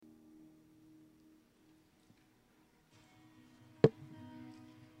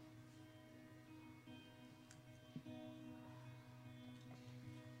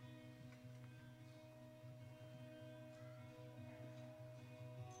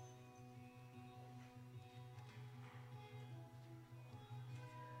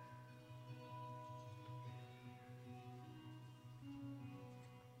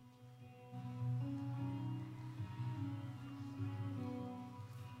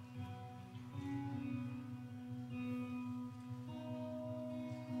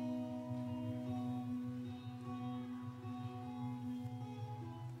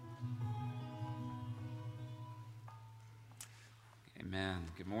Amen.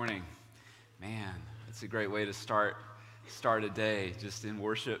 Good morning. Man, it's a great way to start a day, just in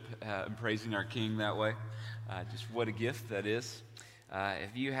worship and praising our King that way. Just what a gift that is.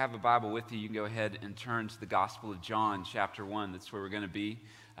 If you have a Bible with you, you can go ahead and turn to the Gospel of John, chapter 1. That's where we're going to be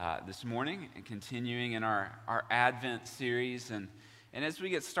this morning, and continuing in our Advent series. And as we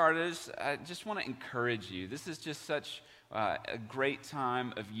get started, I just want to encourage you. This is just such a great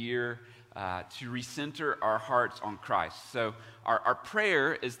time of year to recenter our hearts on Christ. So our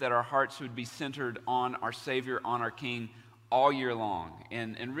prayer is that our hearts would be centered on our Savior, on our King, all year long.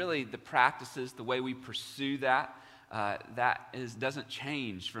 And really the practices, the way we pursue that, doesn't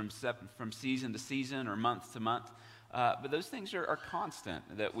change from season to season or month to month. But those things are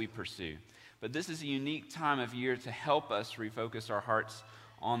constant that we pursue. But this is a unique time of year to help us refocus our hearts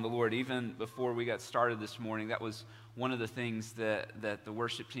on the Lord. Even before we got started this morning, that was one of the things that the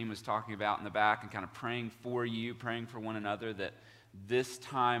worship team was talking about in the back, and kind of praying for you, praying for one another, that this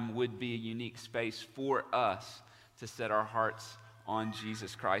time would be a unique space for us to set our hearts on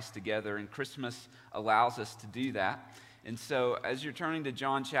Jesus Christ together. And Christmas allows us to do that. And so as you're turning to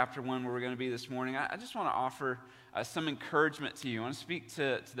John chapter 1, where we're going to be this morning, I just want to offer some encouragement to you. I want to speak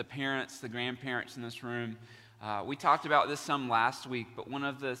to the parents, the grandparents in this room. We talked about this some last week, but one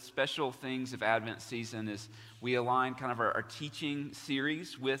of the special things of Advent season is we align kind of our teaching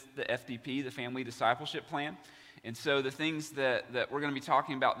series with the FDP, the Family Discipleship Plan. And so the things that we're going to be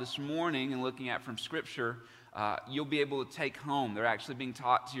talking about this morning and looking at from Scripture, you'll be able to take home. They're actually being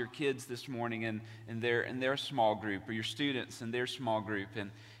taught to your kids this morning in their small group, or your students in their small group.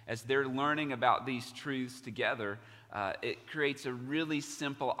 And as they're learning about these truths together, it creates a really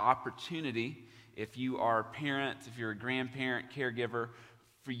simple opportunity, if you are a parent, if you're a grandparent, caregiver,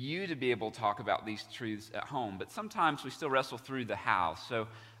 for you to be able to talk about these truths at home. But sometimes we still wrestle through the house. So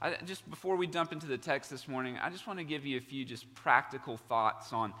just before we jump into the text this morning, I just want to give you a few just practical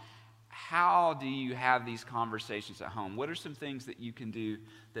thoughts on how do you have these conversations at home? What are some things that you can do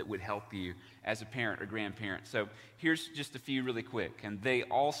that would help you as a parent or grandparent? So here's just a few really quick. And they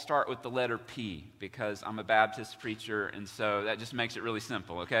all start with the letter P, because I'm a Baptist preacher, and so that just makes it really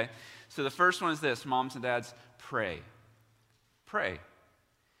simple, okay? So the first one is this: moms and dads, pray. Pray.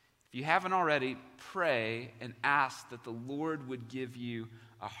 If you haven't already, pray and ask that the Lord would give you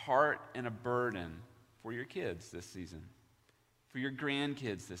a heart and a burden for your kids this season, for your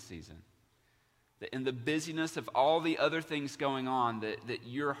grandkids this season. That in the busyness of all the other things going on, that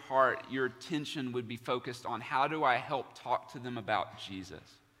your heart, your attention would be focused on, how do I help talk to them about Jesus?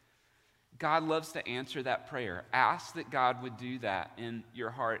 God loves to answer that prayer. Ask that God would do that in your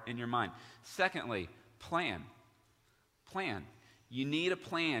heart and your mind. Secondly, plan. Plan. You need a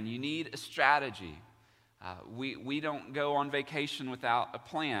plan. You need a strategy. We don't go on vacation without a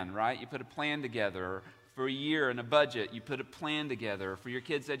plan, right? You put a plan together. For a year and a budget, you put a plan together. For your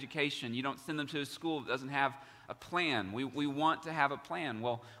kids' education, you don't send them to a school that doesn't have a plan. We want to have a plan.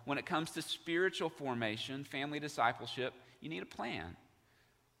 Well, when it comes to spiritual formation, family discipleship, you need a plan.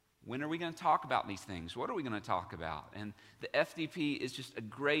 When are we going to talk about these things? What are we going to talk about? And the FDP is just a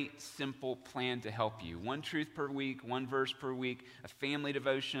great, simple plan to help you. One truth per week, one verse per week, a family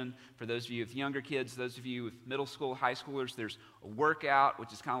devotion. For those of you with younger kids, those of you with middle school, high schoolers, there's a workout,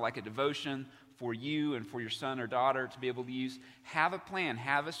 which is kind of like a devotion for you and for your son or daughter to be able to use. Have a plan,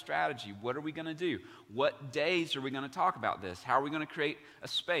 have a strategy. What are we going to do? What days are we going to talk about this? How are we going to create a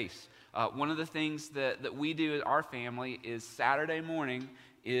space? One of the things that we do at our family is Saturday morning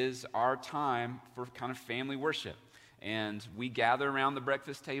is our time for kind of family worship. And we gather around the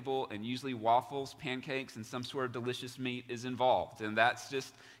breakfast table, and usually waffles, pancakes, and some sort of delicious meat is involved. And that's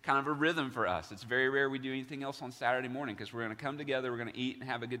just kind of a rhythm for us. It's very rare we do anything else on Saturday morning, because we're going to come together, we're going to eat and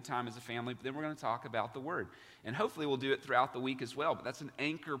have a good time as a family, but then we're going to talk about the Word. And hopefully we'll do it throughout the week as well, but that's an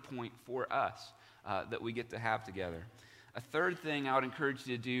anchor point for us that we get to have together. A third thing I would encourage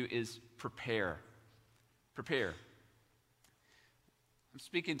you to do is prepare. Prepare. I'm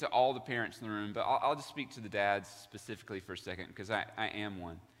speaking to all the parents in the room, but I'll just speak to the dads specifically for a second, because I am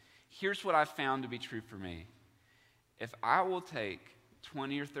one. Here's what I've found to be true for me. If I will take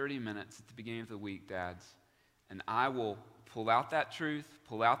 20 or 30 minutes at the beginning of the week, dads, and I will pull out that truth,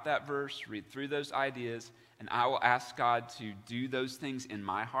 pull out that verse, read through those ideas, and I will ask God to do those things in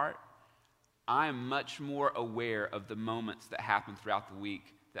my heart, I am much more aware of the moments that happen throughout the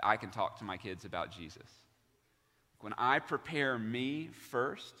week that I can talk to my kids about Jesus. When I prepare me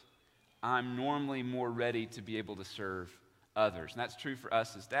first, I'm normally more ready to be able to serve others. And that's true for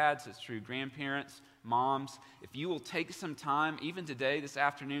us as dads, it's true grandparents, moms. If you will take some time, even today, this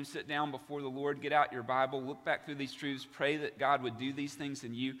afternoon, sit down before the Lord, get out your Bible, look back through these truths, pray that God would do these things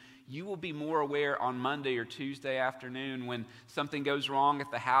in you, you will be more aware on Monday or Tuesday afternoon when something goes wrong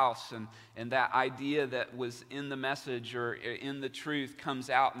at the house and that idea that was in the message or in the truth comes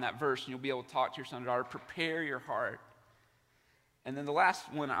out in that verse, and you'll be able to talk to your son or daughter. Prepare your heart. And then the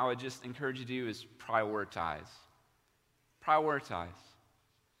last one I would just encourage you to do is prioritize. Prioritize.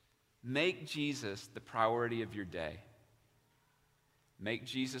 Make Jesus the priority of your day. Make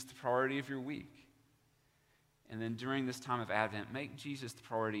Jesus the priority of your week. And then during this time of Advent, make Jesus the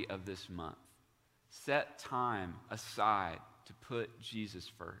priority of this month. Set time aside to put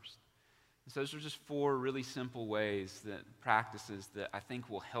Jesus first. And so those are just 4 really simple ways, practices that I think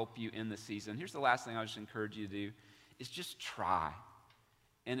will help you in the season. Here's the last thing I would just encourage you to do, is just try.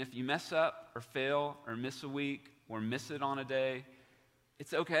 And if you mess up or fail or miss a week or miss it on a day,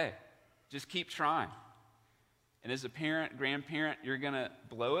 it's okay. Just keep trying. And as a parent, grandparent, you're going to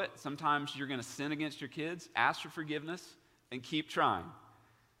blow it. Sometimes you're going to sin against your kids. Ask for forgiveness and keep trying.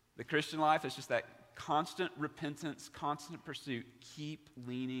 The Christian life is just that constant repentance, constant pursuit. Keep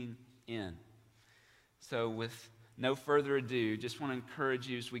leaning in. So with no further ado, just want to encourage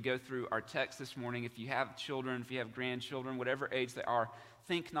you as we go through our text this morning, if you have children, if you have grandchildren, whatever age they are,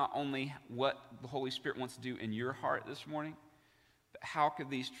 think not only what the Holy Spirit wants to do in your heart this morning, but how could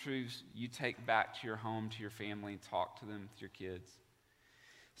these truths you take back to your home, to your family, and talk to them, to your kids.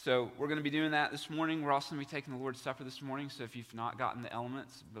 So we're going to be doing that this morning. We're also going to be taking the Lord's Supper this morning, so if you've not gotten the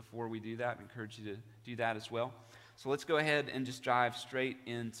elements before we do that, I encourage you to do that as well. So let's go ahead and just dive straight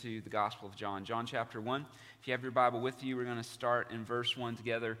into the Gospel of John. John chapter 1. If you have your Bible with you, we're going to start in verse 1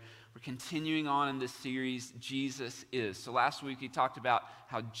 together. We're continuing on in this series, Jesus Is. So last week we talked about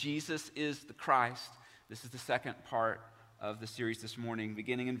how Jesus is the Christ. This is the second part of the series this morning,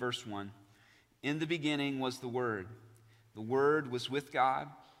 beginning in verse 1. In the beginning was the Word. The Word was with God,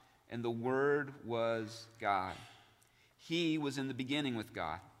 and the Word was God. He was in the beginning with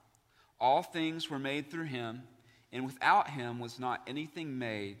God. All things were made through him, and without him was not anything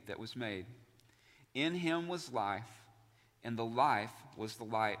made that was made. In him was life, and the life was the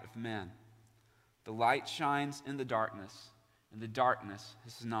light of men. The light shines in the darkness, and the darkness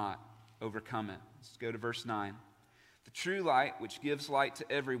has not overcome it. Let's go to verse 9. The true light, which gives light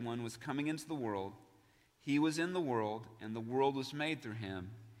to everyone, was coming into the world. He was in the world, and the world was made through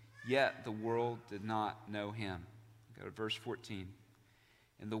him, yet the world did not know him. Go to verse 14.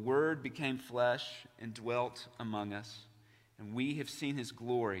 And the Word became flesh and dwelt among us, and we have seen his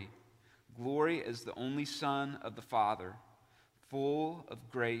glory, glory as the only Son of the Father, full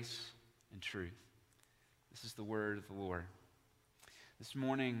of grace and truth. This is the word of the Lord. This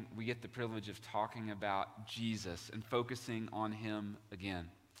morning, we get the privilege of talking about Jesus and focusing on him again.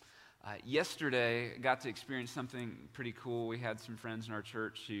 Yesterday, I got to experience something pretty cool. We had some friends in our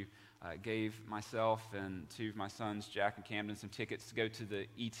church who gave myself and 2 of my sons, Jack and Camden, some tickets to go to the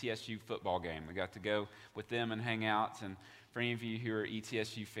ETSU football game. We got to go with them and hang out. And for any of you who are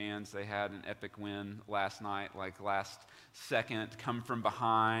ETSU fans, they had an epic win last night, like last second, come from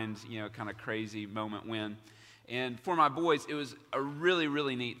behind, kind of crazy moment win. And for my boys, it was a really,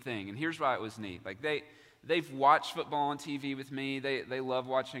 really neat thing. And here's why it was neat. Like they've watched football on TV with me. They love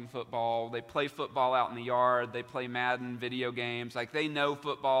watching football. They play football out in the yard. They play Madden video games. Like they know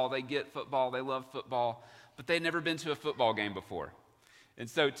football. They get football. They love football. But they'd never been to a football game before. And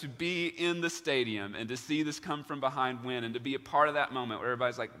so to be in the stadium and to see this come from behind win and to be a part of that moment where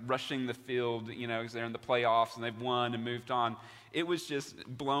everybody's like rushing the field, because they're in the playoffs and they've won and moved on, it was just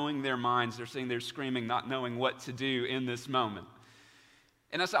blowing their minds. They're sitting there screaming, not knowing what to do in this moment.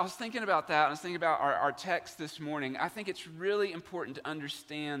 And as I was thinking about that, I was thinking about our text this morning, I think it's really important to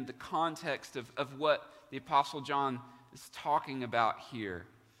understand the context of what the Apostle John is talking about here.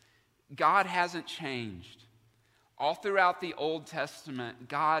 God hasn't changed. All throughout the Old Testament,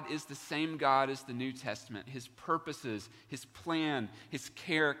 God is the same God as the New Testament. His purposes, his plan, his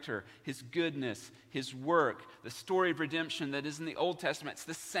character, his goodness, his work, the story of redemption that is in the Old Testament, it's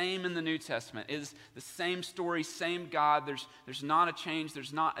the same in the New Testament. It is the same story, same God. There's not a change.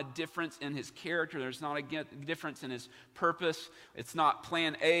 There's not a difference in his character. There's not a difference in his purpose. It's not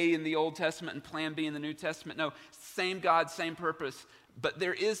plan A in the Old Testament and plan B in the New Testament. No, same God, same purpose. But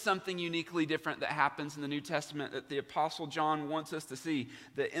there is something uniquely different that happens in the New Testament that the Apostle John wants us to see.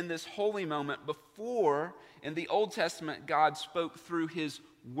 That in this holy moment, before in the Old Testament, God spoke through his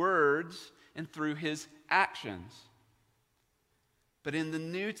words and through his actions. But in the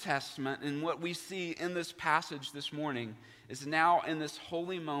New Testament, and what we see in this passage this morning, is now in this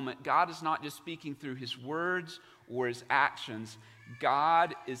holy moment, God is not just speaking through his words or his actions.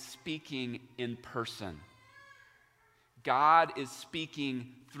 God is speaking in person. God is speaking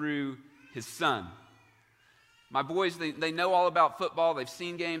through his Son. My boys, they know all about football. They've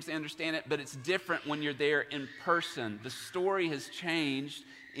seen games. They understand it. But it's different when you're there in person. The story has changed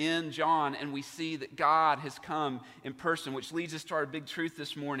in John, and we see that God has come in person, which leads us to our big truth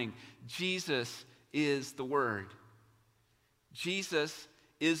this morning. Jesus is the Word. Jesus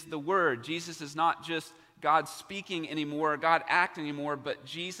is the Word. Jesus is not just God speaking anymore, God acting anymore, but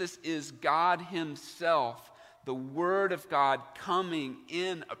Jesus is God himself, the Word of God coming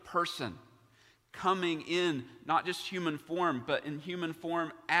in a person. Coming in not just human form, but in human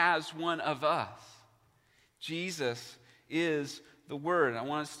form as one of us. Jesus is the Word. I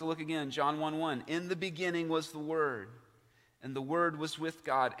want us to look again, John 1:1. In the beginning was the Word, and the Word was with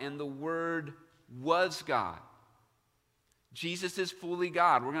God, and the Word was God. Jesus is fully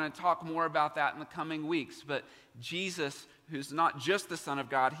God. We're going to talk more about that in the coming weeks, but Jesus, who's not just the Son of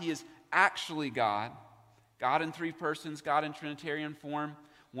God, he is actually God. God in three persons, God in Trinitarian form,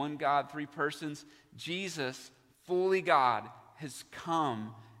 one God, three persons. Jesus, fully God, has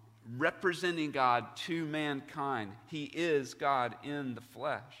come representing God to mankind. He is God in the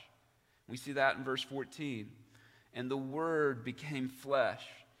flesh. We see that in verse 14. And the Word became flesh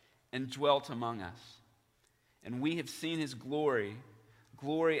and dwelt among us. And we have seen his glory,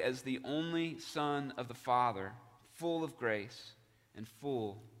 glory as the only Son of the Father, full of grace and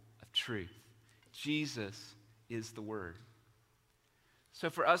full of truth. Jesus is the Word. So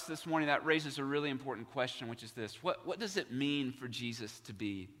for us this morning, that raises a really important question, which is this. What does it mean for Jesus to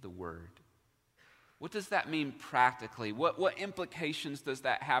be the Word? What does that mean practically? What implications does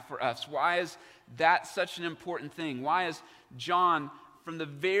that have for us? Why is that such an important thing? Why is John,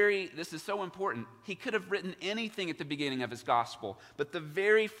 this is so important, he could have written anything at the beginning of his gospel, but the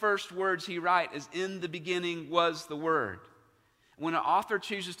very first words he writes is, in the beginning was the Word. When an author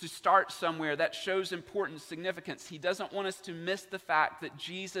chooses to start somewhere, that shows important significance. He doesn't want us to miss the fact that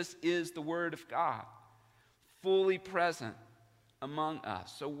Jesus is the Word of God, fully present among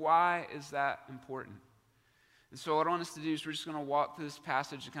us. So why is that important? And so what I want us to do is we're just going to walk through this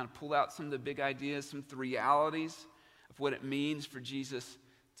passage and kind of pull out some of the big ideas, some of the realities of what it means for Jesus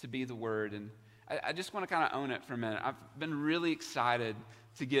to be the Word. And I just want to kind of own it for a minute. I've been really excited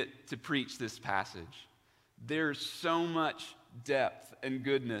to get to preach this passage. There's so much depth and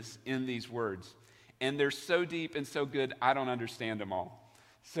goodness in these words. And they're so deep and so good, I don't understand them all.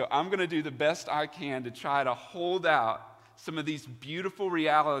 So I'm going to do the best I can to try to hold out some of these beautiful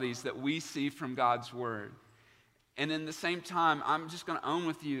realities that we see from God's Word. And in the same time, I'm just going to own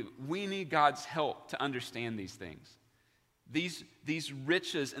with you, we need God's help to understand these things. These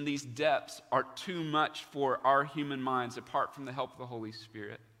riches and these depths are too much for our human minds apart from the help of the Holy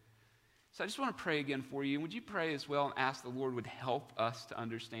Spirit. So I just want to pray again for you. Would you pray as well and ask the Lord would help us to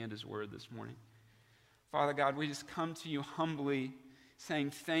understand his word this morning? Father God, we just come to you humbly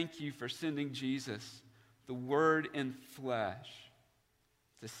saying thank you for sending Jesus, the Word in flesh,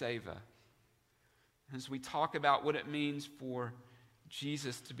 to save us. As we talk about what it means for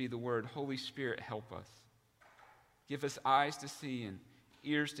Jesus to be the Word, Holy Spirit, help us. Give us eyes to see and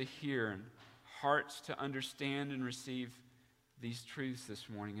ears to hear and hearts to understand and receive these truths this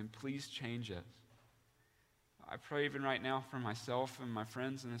morning, and please change us. I pray even right now for myself and my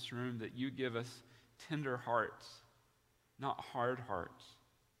friends in this room that you give us tender hearts, not hard hearts.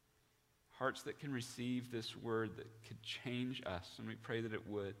 Hearts that can receive this word that could change us, and we pray that it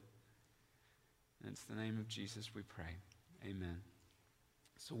would. And it's the name of Jesus we pray. Amen.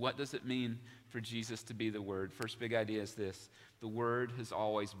 So what does it mean for Jesus to be the Word? First big idea is this. The Word has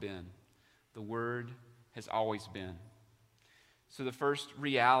always been. The Word has always been. So the first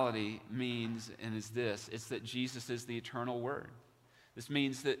reality means, and is this, it's that Jesus is the eternal Word. This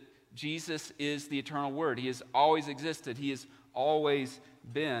means that Jesus is the eternal Word. He has always existed. He has always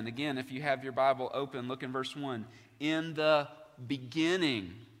been. Again, if you have your Bible open, look in verse 1. In the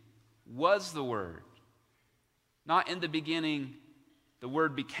beginning was the Word. Not in the beginning the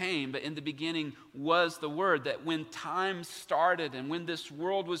Word became, but in the beginning was the Word. That when time started and when this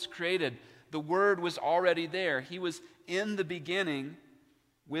world was created, the Word was already there. He was in the beginning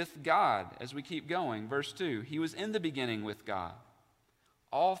with God. As we keep going, verse 2, he was in the beginning with God.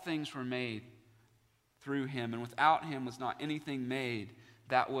 All things were made through him, and without him was not anything made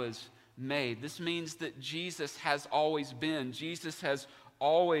that was made. This means that Jesus has always been. Jesus has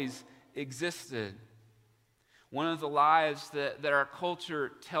always existed. One of the lies that our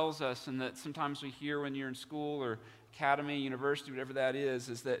culture tells us, and that sometimes we hear when you're in school or academy, university, whatever that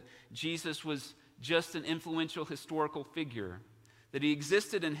is that Jesus was just an influential historical figure. That he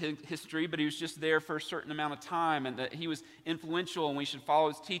existed in history, but he was just there for a certain amount of time, and that he was influential and we should follow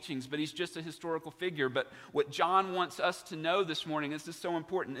his teachings, but he's just a historical figure. But what John wants us to know this morning, this is so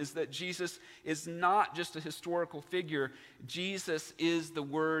important, is that Jesus is not just a historical figure. Jesus is the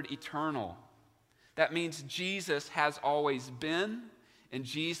Word eternal. That means Jesus has always been, and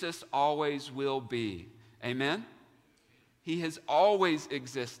Jesus always will be. Amen? He has always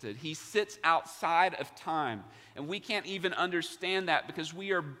existed. He sits outside of time. And we can't even understand that because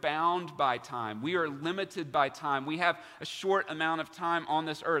we are bound by time. We are limited by time. We have a short amount of time on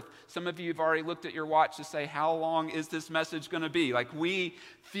this earth. Some of you have already looked at your watch to say, how long is this message going to be? Like, we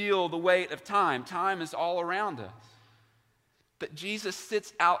feel the weight of time. Time is all around us. But Jesus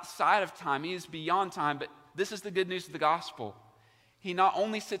sits outside of time. He is beyond time. But this is the good news of the gospel. He not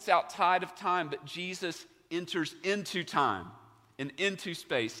only sits outside of time, but Jesus enters into time and into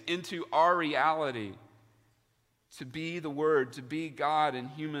space, into our reality, to be the Word, to be God in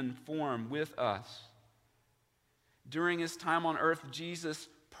human form with us. During his time on earth, Jesus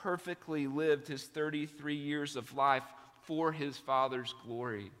perfectly lived his 33 years of life for his Father's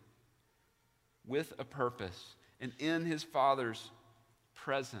glory, with a purpose, and in his Father's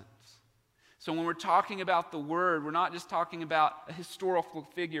presence. So when we're talking about the Word, we're not just talking about a historical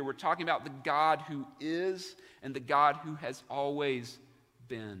figure. We're talking about the God who is and the God who has always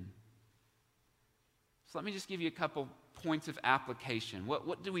been. So let me just give you a couple points of application.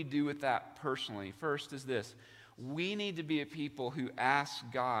 What do we do with that personally? First is this. We need to be a people who ask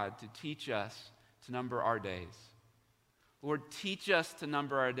God to teach us to number our days. Lord, teach us to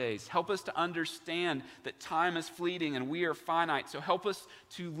number our days. Help us to understand that time is fleeting and we are finite. So help us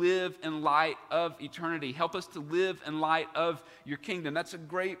to live in light of eternity. Help us to live in light of your kingdom. That's a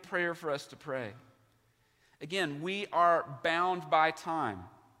great prayer for us to pray. Again, we are bound by time.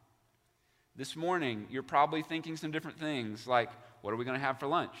 This morning, you're probably thinking some different things like, what are we going to have for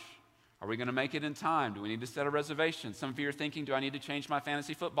lunch? Are we going to make it in time? Do we need to set a reservation? Some of you are thinking, do I need to change my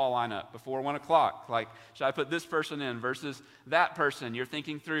fantasy football lineup before 1 o'clock? Like, should I put this person in versus that person? You're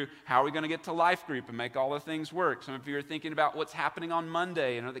thinking through, how are we going to get to life group and make all the things work? Some of you are thinking about what's happening on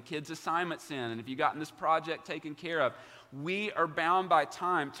Monday and are the kids' assignments in? And have you gotten this project taken care of? We are bound by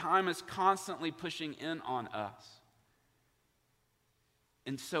time. Time is constantly pushing in on us.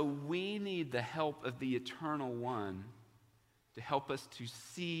 And so we need the help of the Eternal One to help us to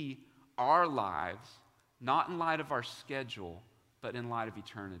see our lives, not in light of our schedule, but in light of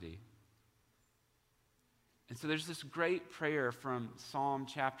eternity. And so there's this great prayer from Psalm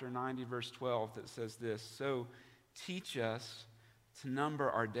chapter 90, verse 12 that says this, so teach us to number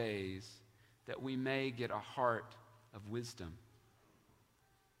our days that we may get a heart of wisdom.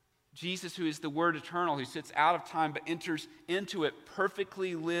 Jesus, who is the Word eternal, who sits out of time but enters into it,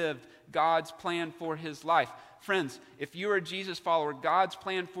 perfectly lived God's plan for his life. Friends, if you're a Jesus follower, God's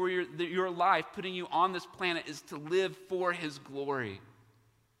plan for your life, putting you on this planet, is to live for his glory.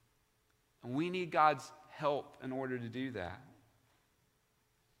 And we need God's help in order to do that.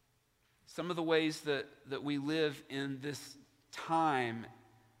 Some of the ways that we live in this time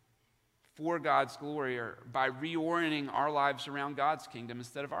for God's glory are by reorienting our lives around God's kingdom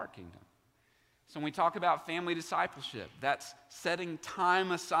instead of our kingdom. So when we talk about family discipleship, that's setting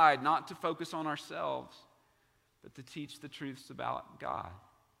time aside not to focus on ourselves, but to teach the truths about God.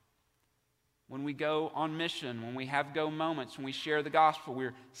 When we go on mission, when we have go moments, when we share the gospel,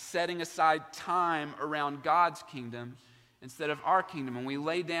 we're setting aside time around God's kingdom instead of our kingdom. And we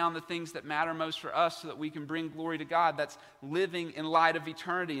lay down the things that matter most for us so that we can bring glory to God. That's living in light of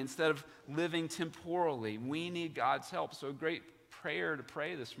eternity instead of living temporally. We need God's help. So a great prayer to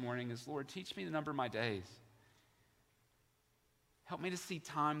pray this morning is, Lord, teach me to number my days. Help me to see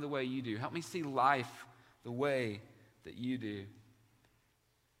time the way you do. Help me see life the way that you do.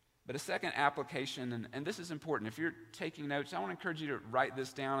 But a second application, and this is important. If you're taking notes, I want to encourage you to write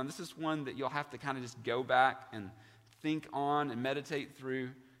this down. And this is one that you'll have to kind of just go back and think on and meditate through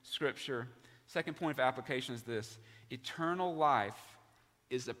Scripture. Second point of application is this. Eternal life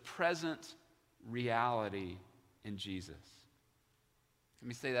is a present reality in Jesus. Let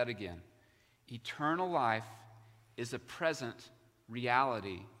me say that again. Eternal life is a present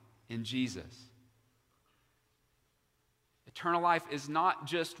reality in Jesus. Eternal life is not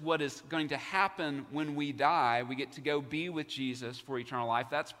just what is going to happen when we die. We get to go be with Jesus for eternal life.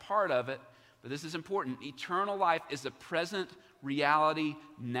 That's part of it, but this is important. Eternal life is a present reality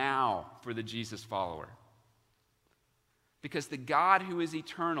now for the Jesus follower. Because the God who is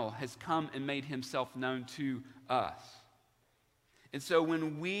eternal has come and made himself known to us. And so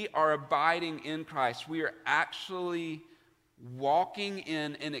when we are abiding in Christ, we are actually walking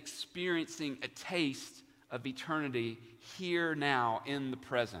in and experiencing a taste of eternity here now in the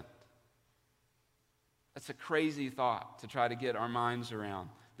present. That's a crazy thought to try to get our minds around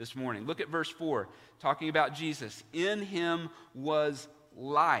this morning. Look at verse 4, talking about Jesus. In him was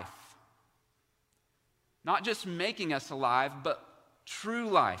life. Not just making us alive, but true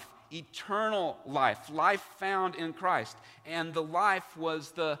life, eternal life, life found in Christ. And the life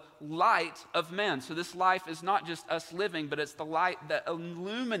was the light of men. So this life is not just us living, but it's the light that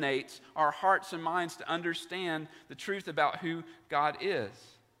illuminates our hearts and minds to understand the truth about who God is.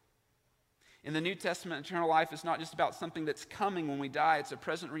 In the New Testament, eternal life is not just about something that's coming when we die. It's a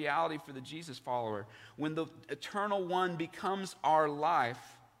present reality for the Jesus follower. When the eternal one becomes our life,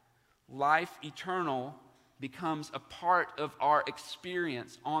 life eternal becomes a part of our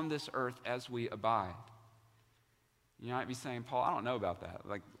experience on this earth as we abide. You might be saying, Paul, I don't know about that.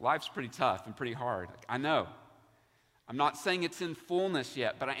 Like, life's pretty tough and pretty hard. I know. I'm not saying it's in fullness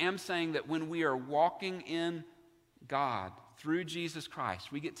yet, but I am saying that when we are walking in God through Jesus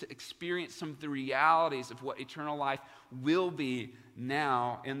Christ, we get to experience some of the realities of what eternal life will be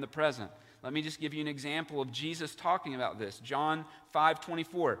now in the present. Let me just give you an example of Jesus talking about this. John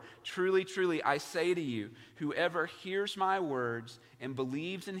 5:24. Truly, truly, I say to you, whoever hears my words and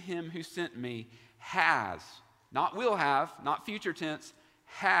believes in him who sent me has, not will have, not future tense,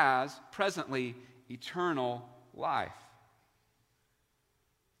 has presently eternal life.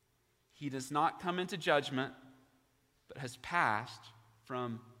 He does not come into judgment, but has passed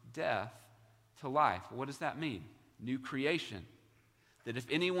from death to life. What does that mean? New creation. That if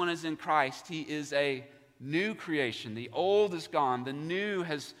anyone is in Christ, he is a new creation. The old is gone, the new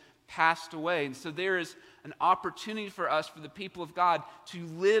has passed away. And so there is an opportunity for us, for the people of God, to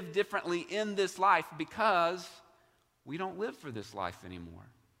live differently in this life because we don't live for this life anymore.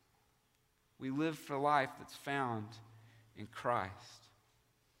 We live for life that's found in Christ.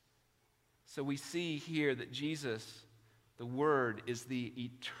 So we see here that Jesus, the Word, is the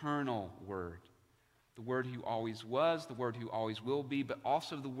eternal Word. The Word who always was, the Word who always will be, but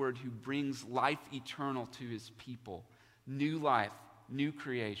also the Word who brings life eternal to his people. New life, new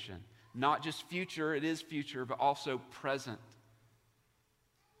creation. Not just future, it is future, but also present.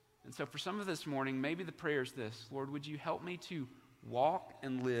 And so for some of this morning, maybe the prayer is this: Lord, would you help me to walk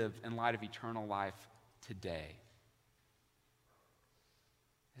and live in light of eternal life today?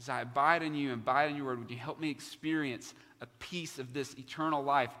 As I abide in you, abide in your word, would you help me experience a piece of this eternal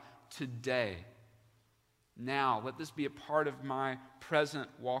life today? Now, let this be a part of my present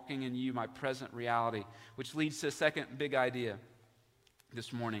walking in you, my present reality, which leads to a second big idea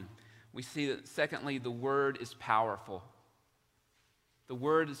this morning. We see that, secondly, the Word is powerful. The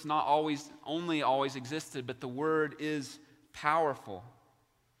Word is not only always existed, but the Word is powerful.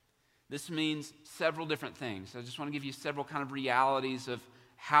 This means several different things. I just want to give you several kind of realities of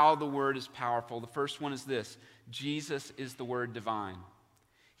how the Word is powerful. The first one is this: Jesus is the Word divine.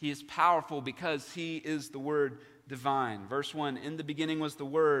 He is powerful because he is the Word divine. Verse 1, in the beginning was the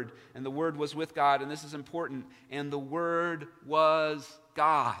Word, and the Word was with God, and this is important, and the Word was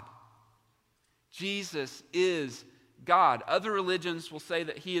God. Jesus is God. Other religions will say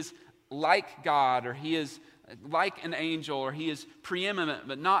that he is like God, or he is like an angel, or he is preeminent,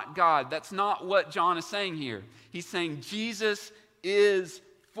 but not God. That's not what John is saying here. He's saying Jesus is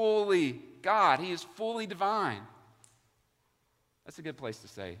fully God. He is fully divine. That's a good place to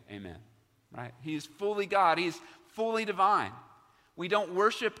say amen, right? He is fully God. He is fully divine. We don't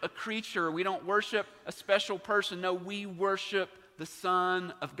worship a creature. We don't worship a special person. No, we worship the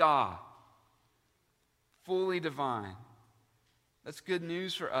Son of God. Fully divine. That's good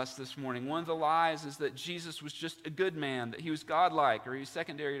news for us this morning. One of the lies is that Jesus was just a good man, that he was godlike, or he was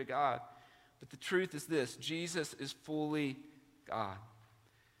secondary to God. But the truth is this: Jesus is fully God.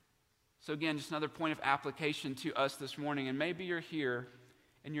 So again, just another point of application to us this morning. And maybe you're here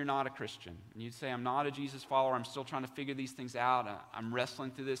and you're not a Christian. And you'd say, I'm not a Jesus follower. I'm still trying to figure these things out. I'm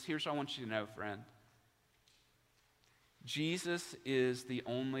wrestling through this. Here's what I want you to know, friend. Jesus is the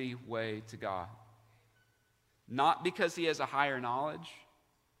only way to God. Not because he has a higher knowledge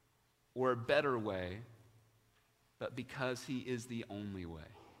or a better way, but because he is the only way.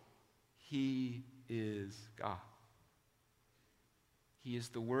 He is God. He is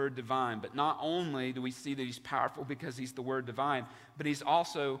the Word divine. But not only do we see that he's powerful because he's the Word divine, but he's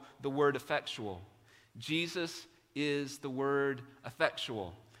also the Word effectual. Jesus is the Word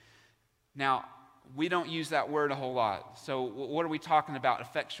effectual. Now, we don't use that word a whole lot. So what are we talking about,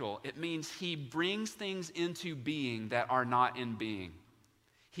 effectual? It means he brings things into being that are not in being.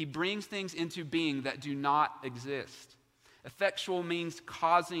 He brings things into being that do not exist. Effectual means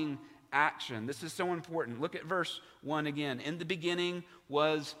causing action. This is so important. Look at verse 1 again. In the beginning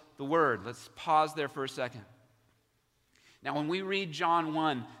was the Word. Let's pause there for a second. Now, when we read John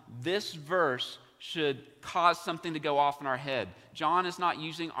 1, this verse should cause something to go off in our head. John is not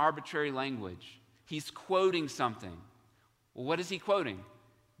using arbitrary language. He's quoting something. Well, what is he quoting?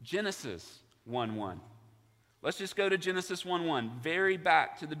 Genesis 1:1. Let's just go to Genesis 1:1, very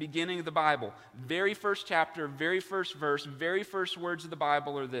back to the beginning of the Bible. Very first chapter, very first verse, very first words of the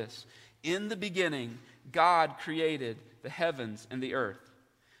Bible are this. In the beginning, God created the heavens and the earth.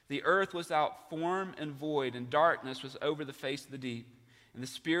 The earth was without form and void, and darkness was over the face of the deep. And the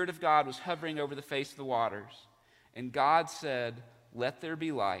Spirit of God was hovering over the face of the waters. And God said, "Let there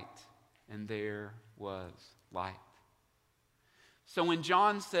be light," and there was light. So when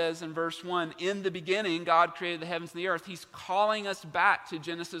John says in verse 1, in the beginning, God created the heavens and the earth, he's calling us back to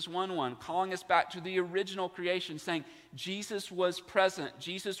Genesis 1:1, calling us back to the original creation, saying Jesus was present,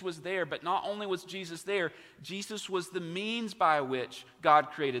 Jesus was there, but not only was Jesus there, Jesus was the means by which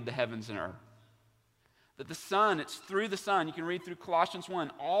God created the heavens and earth. That the Son, it's through the Son, you can read through Colossians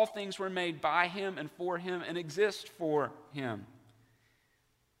 1, all things were made by him and for him and exist for him.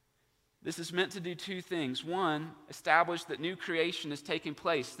 This is meant to do two things. One, establish that new creation is taking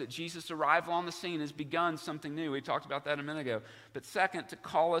place, that Jesus' arrival on the scene has begun something new. We talked about that a minute ago. But second, to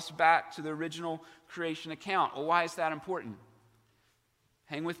call us back to the original creation account. Well, why is that important?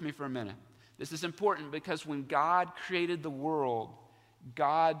 Hang with me for a minute. This is important because when God created the world,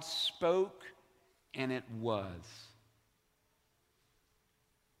 God spoke and it was.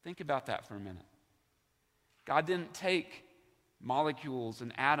 Think about that for a minute. God didn't take molecules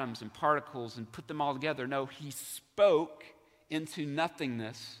and atoms and particles and put them all together. No, he spoke into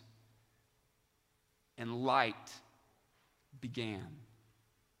nothingness and light began.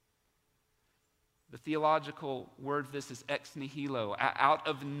 The theological word for this is ex nihilo. Out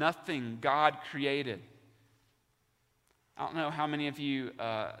of nothing, God created. I don't know how many of you,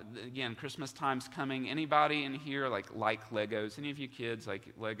 again, Christmas time's coming. Anybody in here like Legos? Any of you kids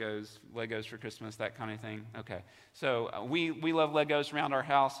like Legos for Christmas, that kind of thing? Okay. So we love Legos around our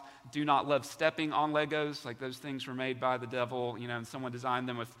house. Do not love stepping on Legos. Like those things were made by the devil, and someone designed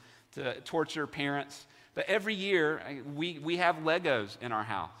them to torture parents. But every year, we have Legos in our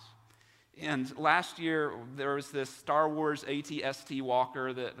house. And last year, there was this Star Wars AT-ST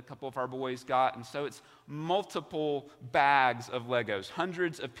walker that a couple of our boys got. And so it's multiple bags of Legos,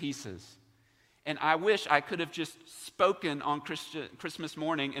 hundreds of pieces. And I wish I could have just spoken on Christmas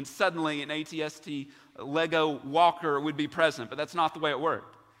morning and suddenly an AT-ST Lego walker would be present. But that's not the way it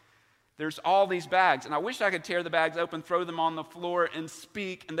worked. There's all these bags. And I wish I could tear the bags open, throw them on the floor, and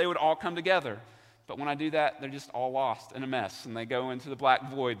speak, and they would all come together. But when I do that, they're just all lost in a mess, and they go into the black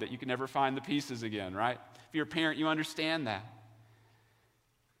void that you can never find the pieces again, right? If you're a parent, you understand that.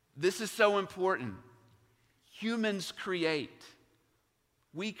 This is so important. Humans create.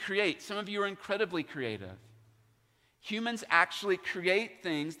 We create. Some of you are incredibly creative. Humans actually create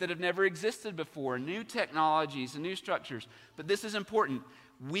things that have never existed before, new technologies and new structures. But this is important.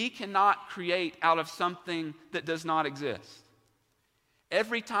 We cannot create out of something that does not exist.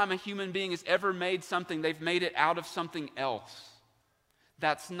 Every time a human being has ever made something, they've made it out of something else.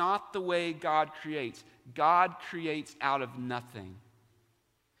 That's not the way God creates. God creates out of nothing.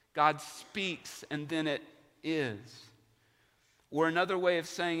 God speaks and then it is. Or another way of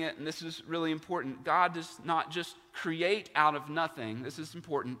saying it, and this is really important, God does not just create out of nothing. This is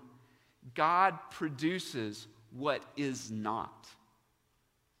important. God produces what is not.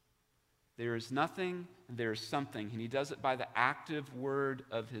 There is nothing, and there is something, and he does it by the active word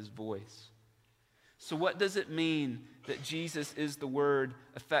of his voice. So what does it mean that Jesus is the word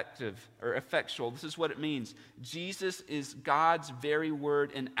effective or effectual? This is what it means. Jesus is God's very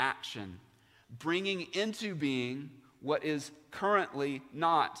word in action, bringing into being what is currently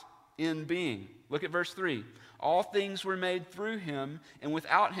not in being. Look at verse 3. All things were made through him, and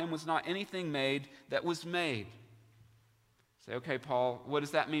without him was not anything made that was made. Say, okay, Paul, what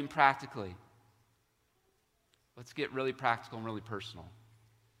does that mean practically? Let's get really practical and really personal.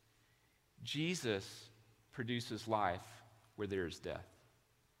 Jesus produces life where there is death.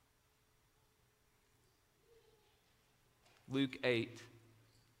 Luke 8,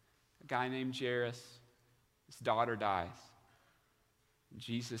 a guy named Jairus, his daughter dies.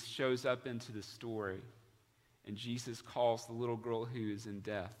 Jesus shows up into the story, and Jesus calls the little girl who is in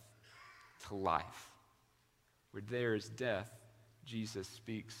death to life. Where there is death, Jesus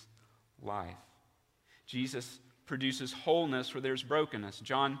speaks life. Jesus produces wholeness where there's brokenness.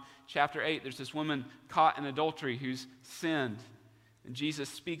 John chapter 8, there's this woman caught in adultery who's sinned. And Jesus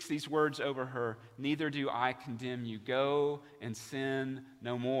speaks these words over her, "Neither do I condemn you. Go and sin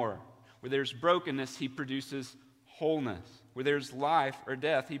no more." Where there's brokenness, he produces wholeness. Where there's life or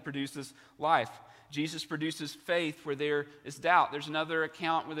death, he produces life. Jesus produces faith where there is doubt. There's another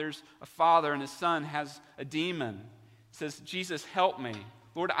account where there's a father and his son has a demon. It says, "Jesus, help me.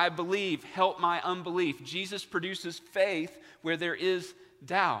 Lord, I believe. Help my unbelief." Jesus produces faith where there is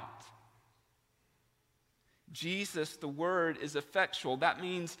doubt. Jesus, the Word, is effectual. That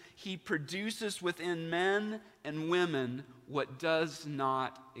means he produces within men and women what does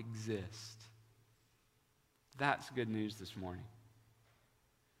not exist. That's good news this morning.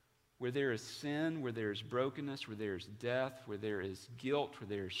 Where there is sin, where there is brokenness, where there is death, where there is guilt, where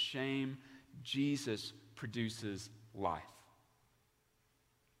there is shame, Jesus produces life.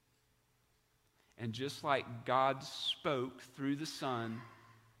 And just like God spoke through the Son,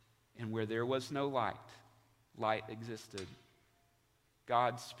 and where there was no light, light existed.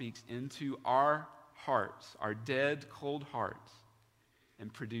 God speaks into our hearts, our dead, cold hearts,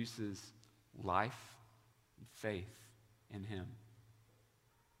 and produces life and faith in him.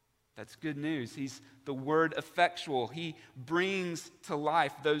 That's good news. He's the Word effectual. He brings to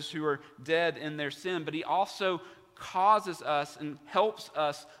life those who are dead in their sin, but he also causes us and helps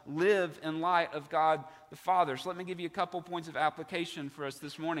us live in light of God the Father. So let me give you a couple points of application for us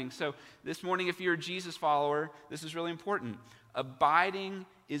this morning. So this morning, if you're a Jesus follower, this is really important. Abiding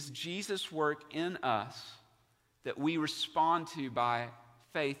is Jesus' work in us that we respond to by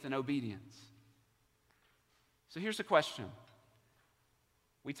faith and obedience. So here's a question.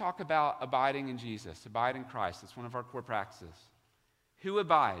 We talk about abiding in Jesus, abide in Christ. It's one of our core practices. Who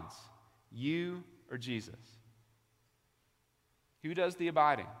abides, you or Jesus? Who does the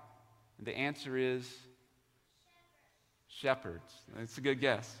abiding? And the answer is shepherds. That's a good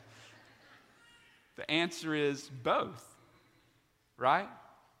guess. The answer is both, right?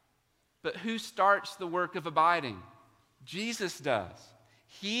 But who starts the work of abiding? Jesus does.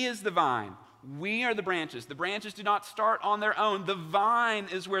 He is the vine. We are the branches. The branches do not start on their own. The vine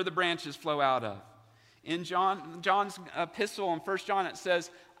is where the branches flow out of. In John's epistle in 1 John, it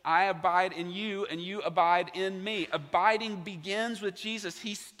says, "I abide in you and you abide in me." Abiding begins with Jesus.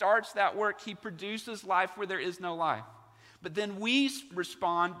 He starts that work. He produces life where there is no life. But then we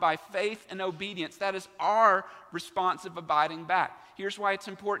respond by faith and obedience. That is our response of abiding back. Here's why it's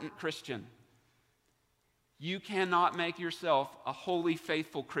important, Christian. You cannot make yourself a holy,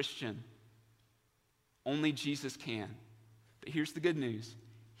 faithful Christian. Only Jesus can. But here's the good news.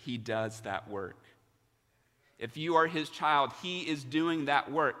 He does that work. If you are his child, he is doing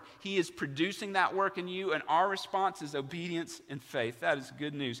that work. He is producing that work in you, and our response is obedience and faith. That is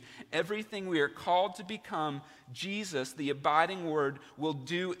good news. Everything we are called to become, Jesus, the abiding Word, will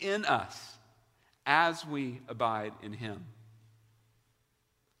do in us as we abide in him.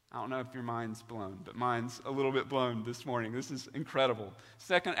 I don't know if your mind's blown, but mine's a little bit blown this morning. This is incredible.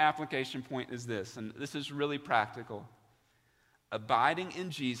 Second application point is this, and this is really practical. Abiding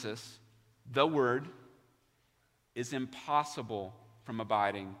in Jesus, the Word, is impossible from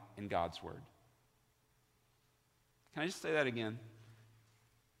abiding in God's Word. Can I just say that again?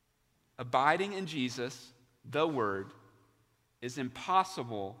 Abiding in Jesus, the Word, is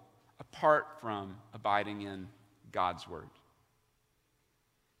impossible apart from abiding in God's Word.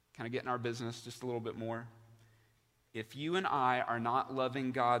 Can I get in our business just a little bit more? If you and I are not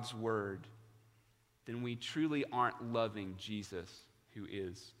loving God's Word, then we truly aren't loving Jesus, who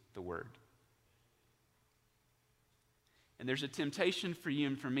is the Word. And there's a temptation for you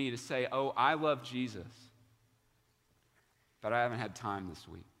and for me to say, "Oh, I love Jesus, but I haven't had time this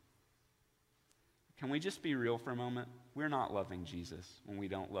week." Can we just be real for a moment? We're not loving Jesus when we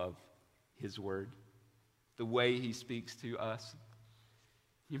don't love his Word, the way he speaks to us.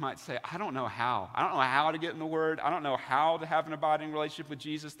 You might say, "I don't know how. I don't know how to get in the Word. I don't know how to have an abiding relationship with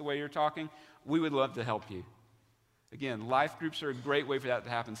Jesus the way you're talking." We would love to help you. Again, life groups are a great way for that to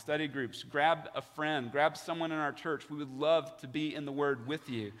happen. Study groups, grab a friend, grab someone in our church. We would love to be in the Word with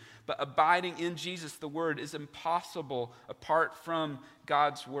you. But abiding in Jesus, the Word, is impossible apart from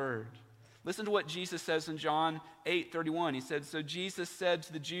God's Word. Listen to what Jesus says in John 8:31. He said, "So Jesus said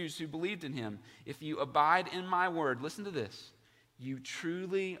to the Jews who believed in him, 'If you abide in my word,'" listen to this, "you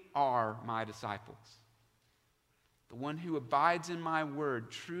truly are my disciples." The one who abides in my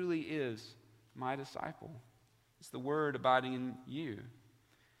word truly is my disciple. It's the Word abiding in you.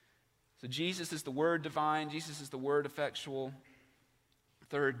 So Jesus is the Word divine. Jesus is the Word effectual.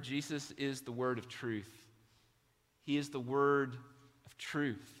 Third, Jesus is the Word of truth. He is the Word of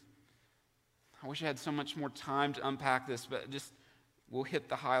truth. I wish I had so much more time to unpack this, but just we'll hit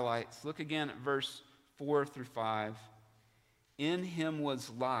the highlights. Look again at verse 4 through 5. In him was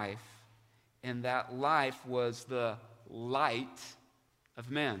life, and that life was the light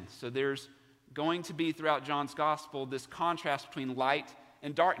of men. So there's going to be throughout John's gospel this contrast between light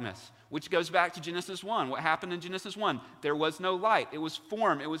and darkness, which goes back to Genesis 1. What happened in Genesis 1? There was no light. It was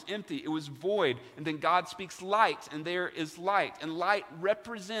form. It was empty. It was void. And then God speaks light, and there is light. And light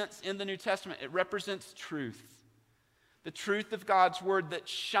represents, in the New Testament, it represents truth. The truth of God's word that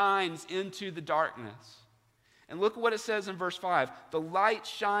shines into the darkness. And look what it says in verse 5. The light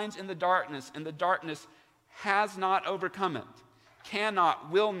shines in the darkness, and the darkness has not overcome it.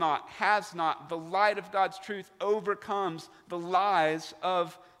 Cannot, will not, has not. The light of God's truth overcomes the lies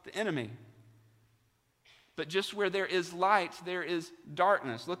of the enemy. But just where there is light, there is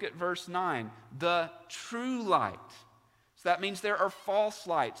darkness. Look at verse 9. The true light. So that means there are false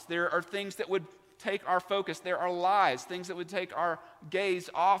lights. There are things that would take our focus. There are lies, things that would take our gaze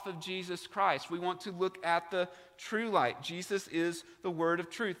off of Jesus Christ. We want to look at the true light. Jesus is the word of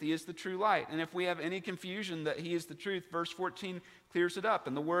truth. He is the true light. And if we have any confusion that he is the truth, verse 14 clears it up.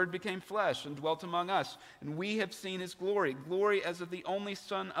 And the word became flesh and dwelt among us. And we have seen his glory, glory as of the only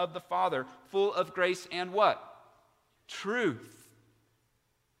Son of the Father, full of grace and what? Truth.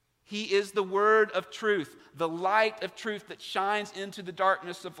 He is the word of truth, the light of truth that shines into the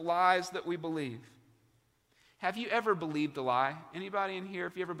darkness of lies that we believe. Have you ever believed a lie? Anybody in here,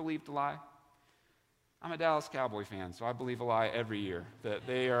 have you ever believed a lie? I'm a Dallas Cowboy fan, so I believe a lie every year, that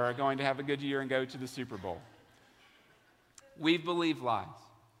they are going to have a good year and go to the Super Bowl. We've believed lies.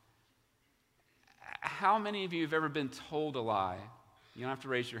 How many of you have ever been told a lie, you don't have to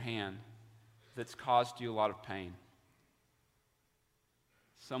raise your hand, that's caused you a lot of pain?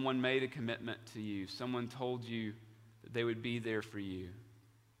 Someone made a commitment to you. Someone told you that they would be there for you.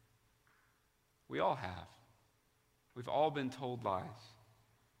 We all have. We've all been told lies.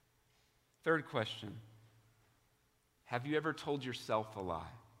 Third question. Have you ever told yourself a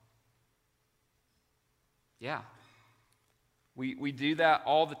lie? Yeah. We do that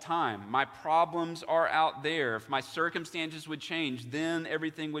all the time. My problems are out there. If my circumstances would change, then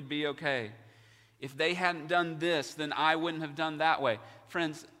everything would be okay. If they hadn't done this, then I wouldn't have done that way.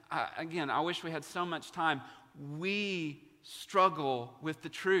 Friends, again, I wish we had so much time. We struggle with the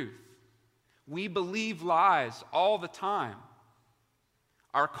truth. We believe lies all the time.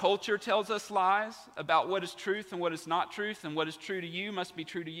 Our culture tells us lies about what is truth and what is not truth, and what is true to you must be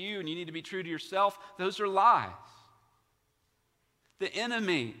true to you, and you need to be true to yourself. Those are lies. The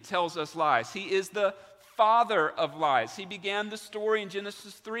enemy tells us lies. He is the father of lies. He began the story in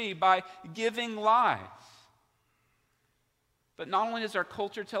Genesis 3 by giving lies. But not only does our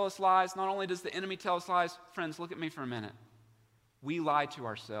culture tell us lies, not only does the enemy tell us lies, friends, look at me for a minute. We lie to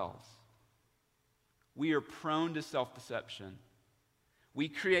ourselves. We are prone to self-deception. We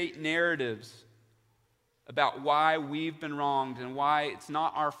create narratives about why we've been wronged and why it's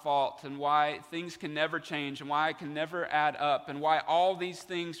not our fault and why things can never change and why it can never add up and why all these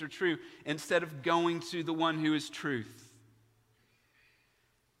things are true, instead of going to the one who is truth,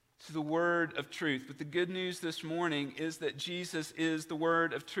 to the word of truth. But the good news this morning is that Jesus is the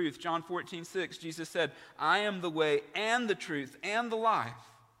word of truth. John 14:6, Jesus said, I am the way and the truth and the life.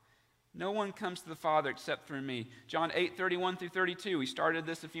 No one comes to the Father except through me. John 8:31-32. We started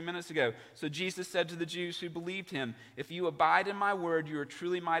this a few minutes ago. So Jesus said to the Jews who believed him, if you abide in my word, you are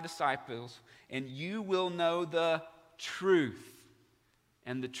truly my disciples, and you will know the truth.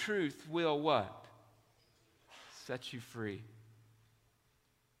 And the truth will what? Set you free.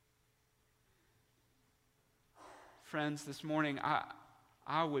 Friends, this morning,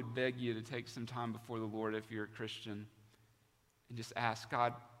 I would beg you to take some time before the Lord if you're a Christian and just ask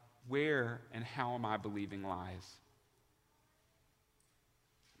God, where and how am I believing lies?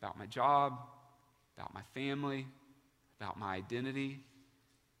 About my job, about my family, about my identity.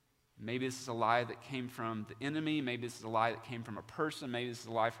 Maybe this is a lie that came from the enemy. Maybe this is a lie that came from a person. Maybe this is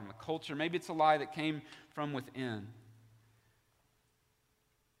a lie from a culture. Maybe it's a lie that came from within.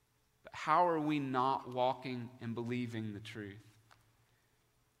 But how are we not walking and believing the truth?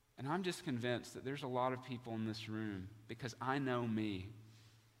 And I'm just convinced that there's a lot of people in this room, because I know me,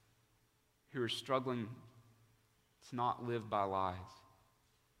 who are struggling to not live by lies.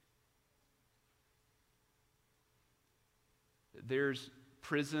 There's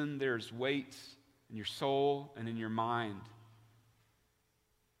prison, there's weights in your soul and in your mind.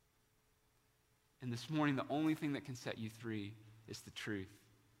 And this morning, the only thing that can set you free is the truth.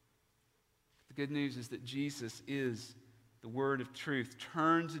 The good news is that Jesus is the word of truth.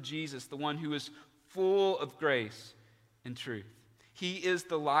 Turn to Jesus, the one who is full of grace and truth. He is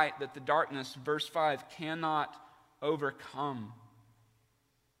the light that the darkness, verse 5, cannot overcome.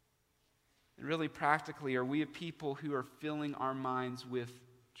 And really practically, are we a people who are filling our minds with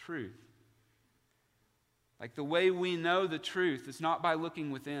truth? Like the way we know the truth is not by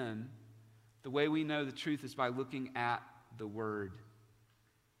looking within. The way we know the truth is by looking at the Word.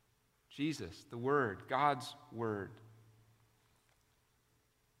 Jesus, the Word, God's Word.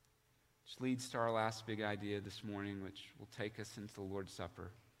 Which leads to our last big idea this morning, which will take us into the Lord's Supper.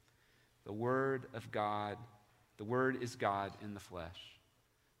 The Word of God, the Word is God in the flesh.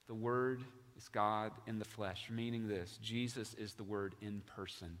 The Word is God in the flesh, meaning this: Jesus is the Word in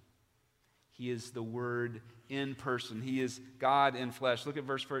person. He is the Word in person. He is God in flesh. Look at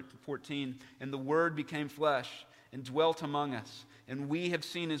verse 14. And the Word became flesh and dwelt among us, and we have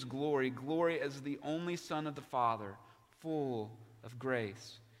seen His glory, glory as the only Son of the Father, full of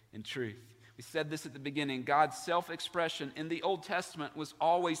grace and truth. We said this at the beginning. God's self-expression in the Old Testament was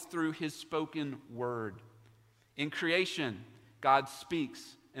always through His spoken word. In creation, God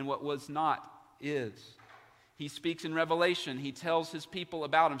speaks, and what was not is. He speaks in Revelation. He tells His people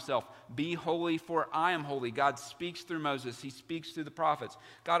about Himself. Be holy, for I am holy. God speaks through Moses. He speaks through the prophets.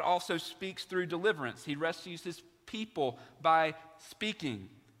 God also speaks through deliverance. He rescues His people by speaking.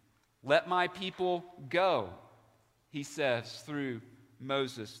 Let my people go, He says through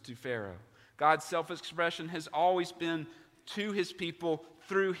Moses to Pharaoh. God's self-expression has always been to His people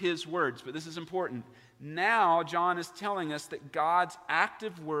through His words. But this is important. Now, John is telling us that God's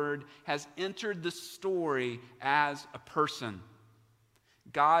active word has entered the story as a person.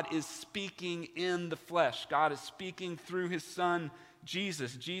 God is speaking in the flesh. God is speaking through His Son,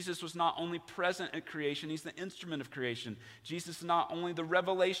 Jesus. Jesus was not only present at creation, He's the instrument of creation. Jesus is not only the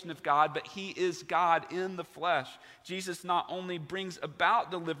revelation of God, but He is God in the flesh. Jesus not only brings about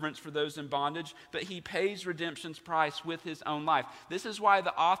deliverance for those in bondage, but He pays redemption's price with His own life. This is why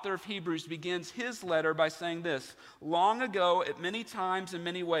the author of Hebrews begins his letter by saying this: long ago, at many times and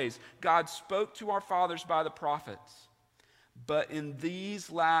many ways, God spoke to our fathers by the prophets. But in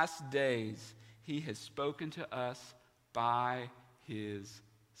these last days, He has spoken to us by His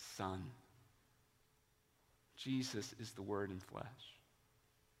Son. Jesus is the Word in flesh.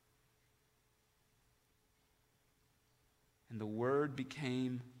 And the Word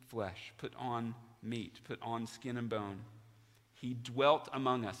became flesh, put on meat, put on skin and bone. He dwelt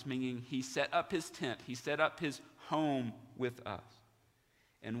among us, meaning He set up His tent. He set up His home with us.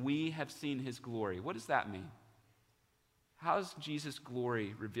 And we have seen His glory. What does that mean? How is Jesus'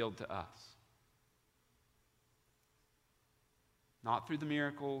 glory revealed to us? Not through the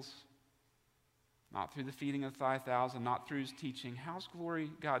miracles, not through the feeding of 5,000, not through His teaching. How's glory,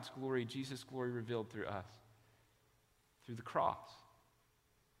 God's glory, Jesus' glory revealed through us? Through the cross.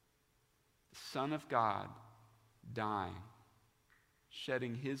 The Son of God dying,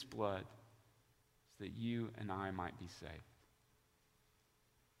 shedding His blood so that you and I might be saved.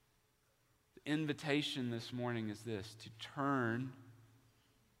 The invitation this morning is this: to turn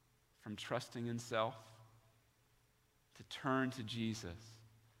from trusting in self, to turn to Jesus,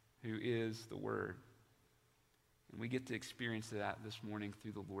 who is the Word. And we get to experience that this morning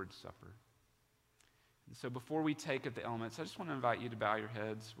through the Lord's Supper. And so before we take up the elements, I just want to invite you to bow your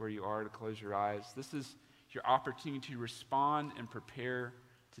heads where you are, to close your eyes. This is your opportunity to respond and prepare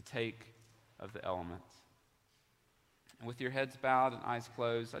to take of the elements. And with your heads bowed and eyes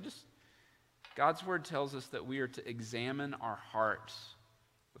closed, God's Word tells us that we are to examine our hearts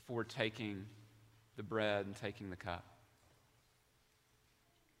before taking the bread and taking the cup.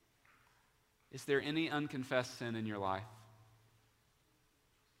 Is there any unconfessed sin in your life?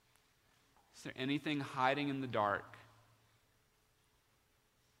 Is there anything hiding in the dark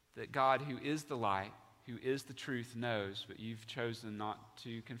that God, who is the light, who is the truth, knows, but you've chosen not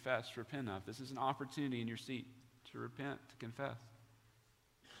to confess, repent of? This is an opportunity in your seat to repent, to confess.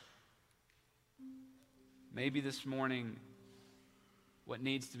 Maybe this morning what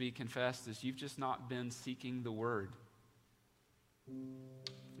needs to be confessed is you've just not been seeking the Word,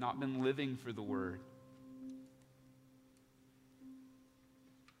 not been living for the Word.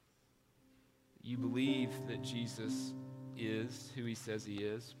 You believe that Jesus is who He says He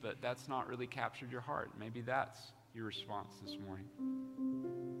is, but that's not really captured your heart. Maybe that's your response this morning.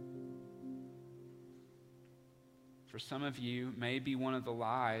 For some of you, maybe one of the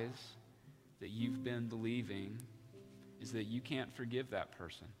lies that you've been believing is that you can't forgive that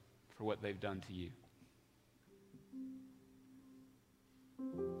person for what they've done to you.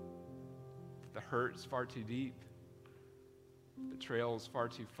 The hurt is far too deep. The betrayal is far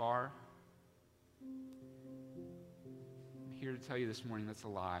too far. I'm here to tell you this morning that's a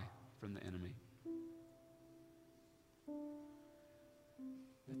lie from the enemy.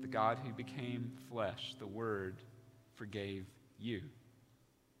 That the God who became flesh, the Word, forgave you.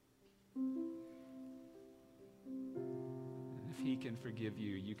 And if he can forgive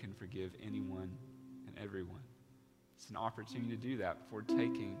you, you can forgive anyone and everyone. It's an opportunity to do that before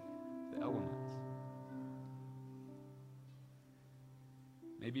taking the elements.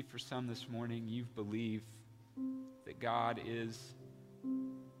 Maybe for some this morning, you've believed that God is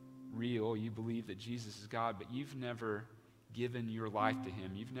real. You believe that Jesus is God, but you've never given your life to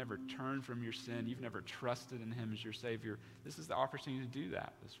him. You've never turned from your sin. You've never trusted in him as your Savior. This is the opportunity to do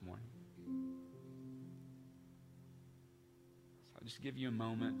that this morning. So I'll just give you a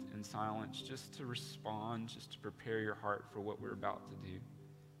moment in silence just to respond, just to prepare your heart for what we're about to do.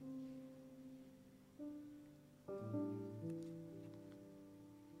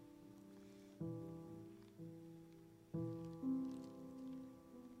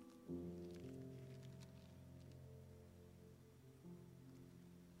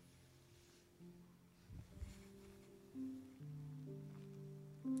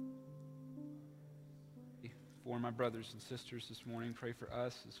 For my brothers and sisters this morning, pray for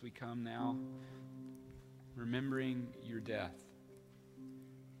us as we come now, remembering your death,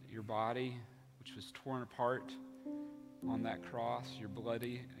 that your body, which was torn apart on that cross, your blood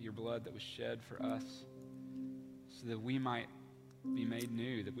that was shed for us, so that we might be made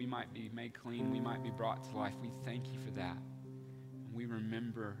new, that we might be made clean, we might be brought to life. We thank you for that. And we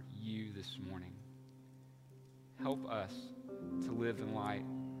remember you this morning. Help us to live in light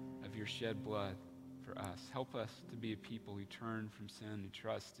of your shed blood for us. Help us to be a people who turn from sin, who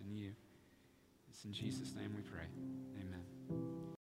trust in you. It's in Jesus' name we pray. Amen.